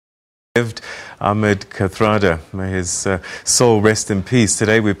lived, Ahmed Kathrada. May his soul rest in peace.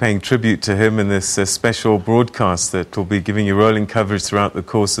 Today we're paying tribute to him in this special broadcast that will be giving you rolling coverage throughout the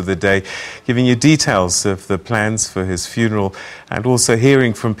course of the day, giving you details of the plans for his funeral and also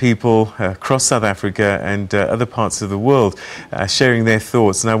hearing from people across South Africa and other parts of the world sharing their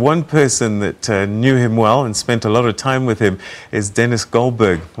thoughts. Now, one person that knew him well and spent a lot of time with him is Denis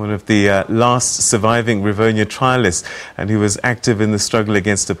Goldberg, one of the last surviving Rivonia trialists, and he was active in the struggle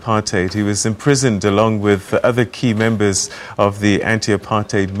against apartheid. He was imprisoned along with other key members of the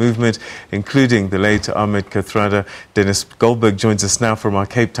anti-apartheid movement, including the late Ahmed Kathrada. Denis Goldberg joins us now from our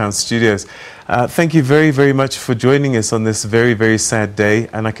Cape Town studios. Thank you very, very much for joining us on this very, very sad day,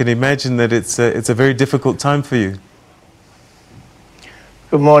 and I can imagine that it's a very difficult time for you.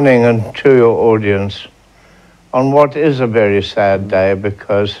 Good morning, and to your audience, on what is a very sad day,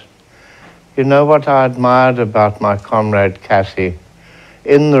 because you know what I admired about my comrade Cassie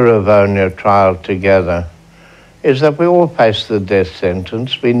in the Rivonia trial together is that we all faced the death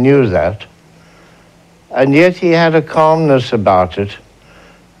sentence. We knew that. And yet he had a calmness about it.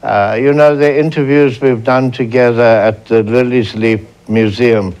 You know, the interviews we've done together at the Lilies Leaf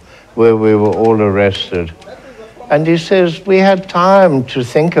Museum where we were all arrested. And he says, we had time to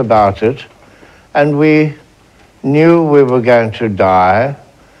think about it, and we knew we were going to die,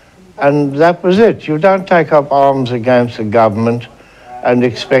 and that was it. You don't take up arms against the government and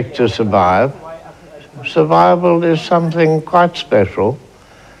expect to survive. Survival is something quite special.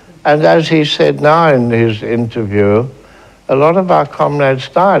 And as he said now in his interview, a lot of our comrades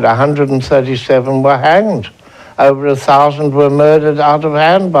died. 137 were hanged. Over 1,000 were murdered out of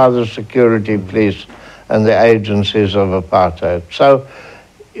hand by the security police and the agencies of apartheid. So,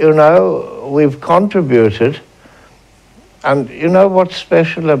 you know, we've contributed. And you know what's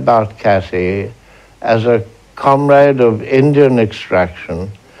special about Cassie as a comrade of Indian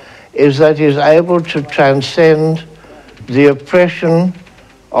extraction is that he's able to transcend the oppression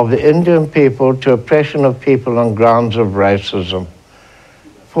of the Indian people to oppression of people on grounds of racism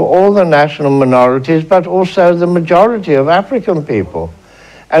for all the national minorities, but also the majority of African people,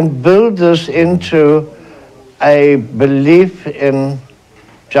 and build this into a belief in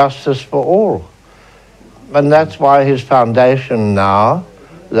justice for all. And that's why his foundation now,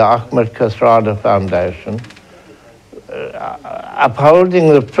 the Ahmed Kathrada Foundation,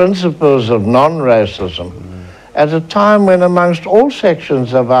 upholding the principles of non-racism at a time when amongst all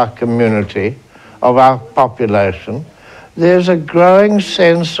sections of our community, of our population, there's a growing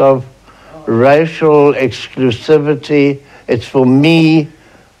sense of racial exclusivity. It's for me,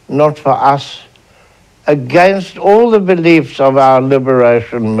 not for us, against all the beliefs of our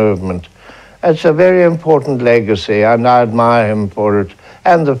liberation movement. It's a very important legacy, and I admire him for it,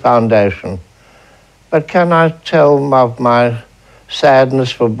 and the foundation. But can I tell of my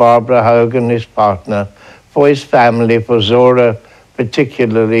sadness for Barbara Hogan, his partner, for his family, for Zora,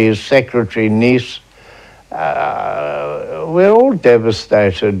 particularly his secretary niece. We're all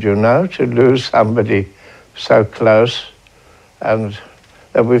devastated, you know, to lose somebody so close and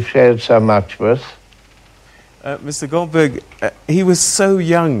that we've shared so much with. Mr. Goldberg, he was so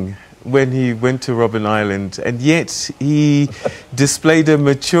young when he went to Robben Island, and yet he displayed a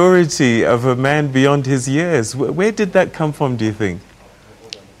maturity of a man beyond his years. Where did that come from, do you think?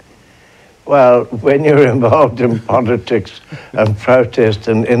 Well, when you're involved in politics and protest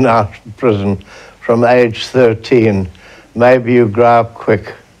and in our prison from age 13, maybe you grow up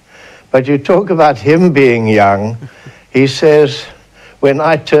quick. But you talk about him being young. He says, when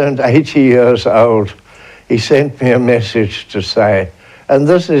I turned 80 years old, he sent me a message to say, and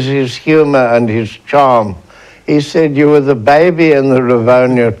this is his humor and his charm. He said, you were the baby in the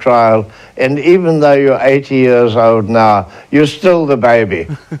Rivonia trial, and even though you're 80 years old now, you're still the baby.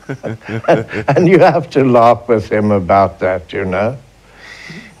 And you have to laugh with him about that, you know.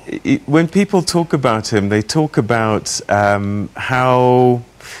 When people talk about him, they talk about how,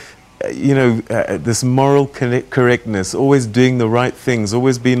 you know, this moral correctness, always doing the right things,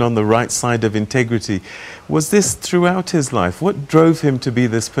 always being on the right side of integrity. Was this throughout his life? What drove him to be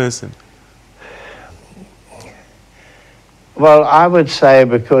this person? Well, I would say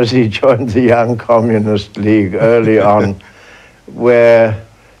because he joined the Young Communist League early on, where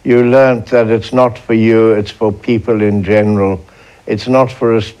you learned that it's not for you, it's for people in general. It's not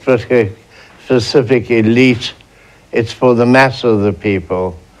for a specific elite, it's for the mass of the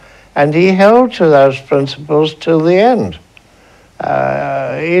people. And he held to those principles till the end.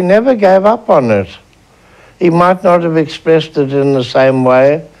 He never gave up on it. He might not have expressed it in the same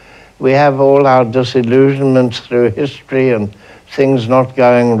way. We have all our disillusionments through history and things not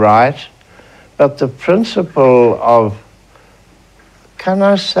going right. But the principle of can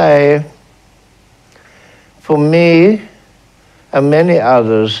I say, for me and many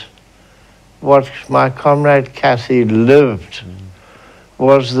others, what my comrade Kathy lived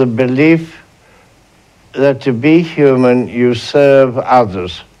was the belief that to be human, you serve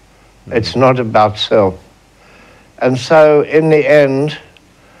others. It's not about self. And so, in the end,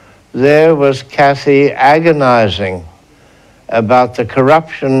 there was Kathy agonizing about the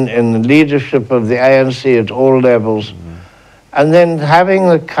corruption in the leadership of the ANC at all levels, and then having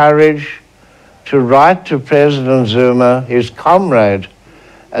the courage to write to President Zuma, his comrade,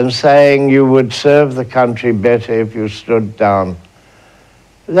 and saying you would serve the country better if you stood down.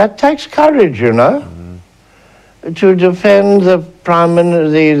 That takes courage, you know, to defend the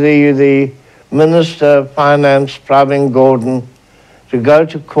the Minister of Finance, Pravin Gordhan, to go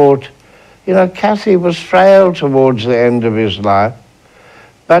to court. You know, Kathy was frail towards the end of his life,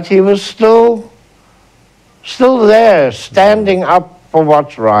 but he was still there, standing up for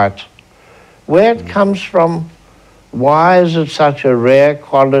what's right. Where it comes from, why is it such a rare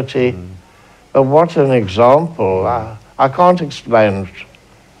quality? But what an example. I can't explain it.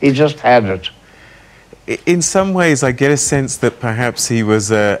 He just had it. In some ways, I get a sense that perhaps he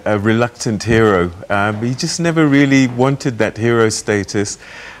was a reluctant hero. He just never really wanted that hero status.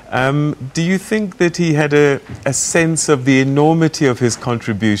 Do you think that he had a sense of the enormity of his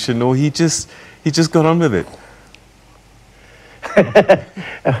contribution, or he just got on with it?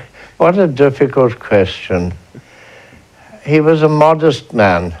 What a difficult question. He was a modest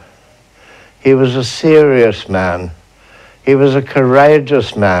man. He was a serious man. He was a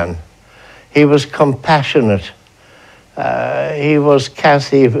courageous man. He was compassionate. He was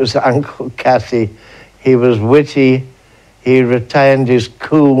Kathy, he was Uncle Kathy. He was witty. He retained his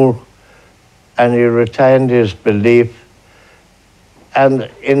cool, and he retained his belief. And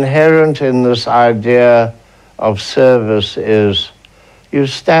inherent in this idea of service is you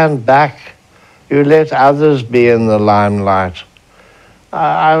stand back, you let others be in the limelight.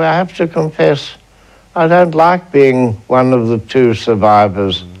 I have to confess, I don't like being one of the two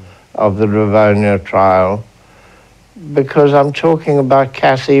survivors of the Rivonia trial, because I'm talking about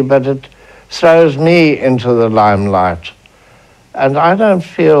Kathy, but it throws me into the limelight. And I don't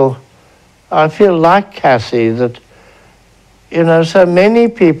feel, I feel like Kathy that, you know, so many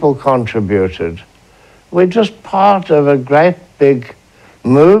people contributed. We're just part of a great big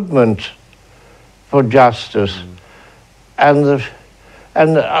movement for justice. And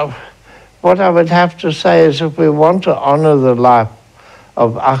what I would have to say is, if we want to honor the life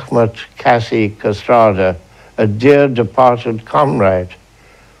of Ahmed Kathrada, a dear departed comrade,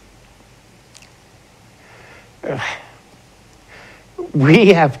 we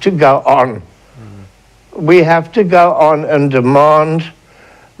have to go on. We have to go on and demand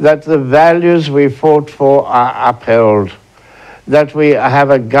that the values we fought for are upheld, that we have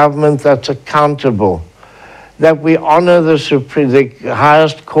a government that's accountable, that we honor the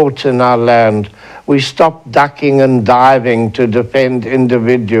highest courts in our land. We stop ducking and diving to defend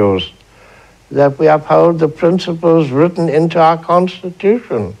individuals, that we uphold the principles written into our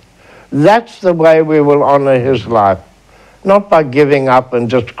Constitution. That's the way we will honor his life, not by giving up and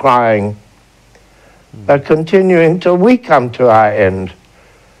just crying, but continuing till we come to our end.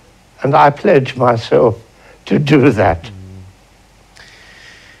 And I pledge myself to do that.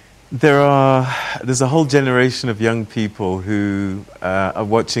 There's a whole generation of young people who are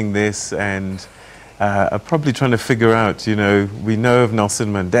watching this and are probably trying to figure out, you know, we know of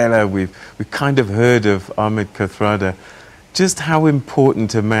Nelson Mandela, we've kind of heard of Ahmed Kathrada. Just how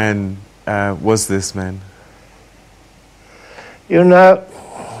important a man was this man? You know,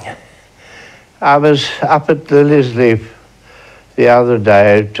 I was up at Lily's Leaf the other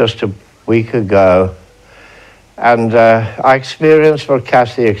day, just a week ago, and I experienced what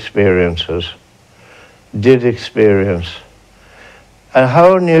Kathy did experience. A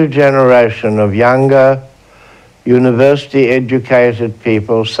whole new generation of younger, university-educated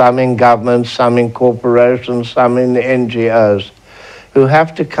people, some in government, some in corporations, some in the NGOs, who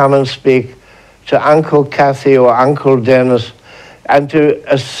have to come and speak to Uncle Kathy or Uncle Denis and to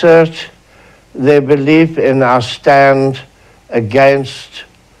assert their belief in our stand against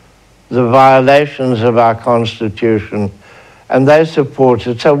the violations of our Constitution, and they support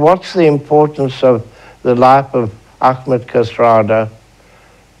it. So what's the importance of the life of Ahmed Kathrada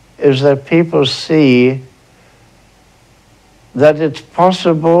is that people see that it's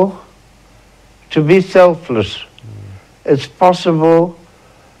possible to be selfless. It's possible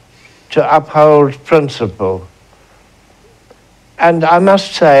to uphold principle. And I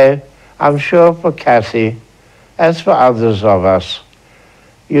must say, I'm sure for Kathy, as for others of us,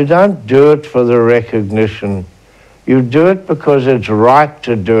 you don't do it for the recognition. You do it because it's right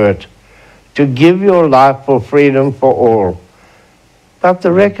to do it, to give your life for freedom for all. But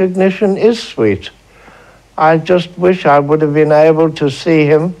the recognition is sweet. I just wish I would have been able to see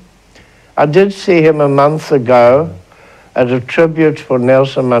him. I did see him a month ago at a tribute for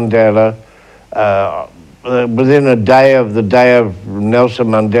Nelson Mandela, within a day of the day of Nelson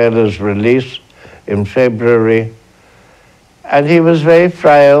Mandela's release in February. And he was very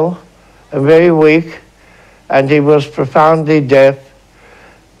frail and very weak, and he was profoundly deaf.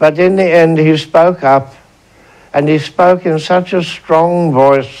 But in the end, he spoke up, and he spoke in such a strong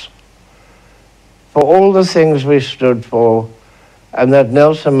voice for all the things we stood for, and that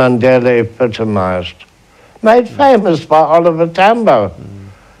Nelson Mandela epitomized. Made famous by Oliver Tambo.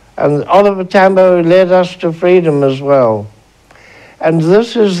 And Oliver Tambo led us to freedom as well. And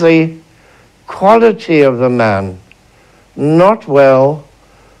this is the quality of the man. Not well,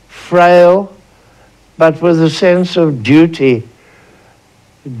 frail, but with a sense of duty.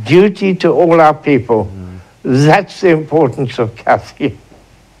 Duty to all our people. That's the importance of Kathy.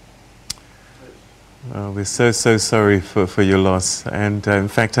 We're so sorry for your loss, and in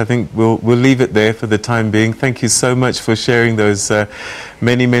fact I think we'll leave it there for the time being. Thank you so much for sharing those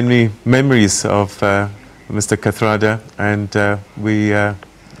many memories of Mr. Kathrada, and we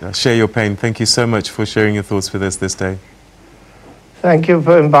share your pain. Thank you so much for sharing your thoughts with us this day. Thank you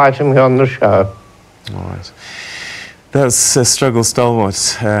for inviting me on the show. All right. That was struggle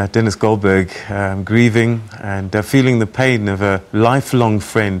stalwart Denis Goldberg, grieving and feeling the pain of a lifelong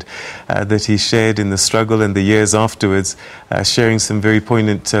friend that he shared in the struggle and the years afterwards, sharing some very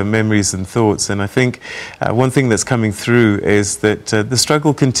poignant memories and thoughts. And I think one thing that's coming through is that the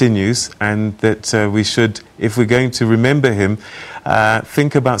struggle continues, and that we should, if we're going to remember him,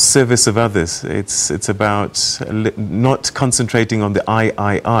 think about service of others. It's about not concentrating on the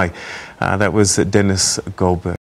I. That was Denis Goldberg.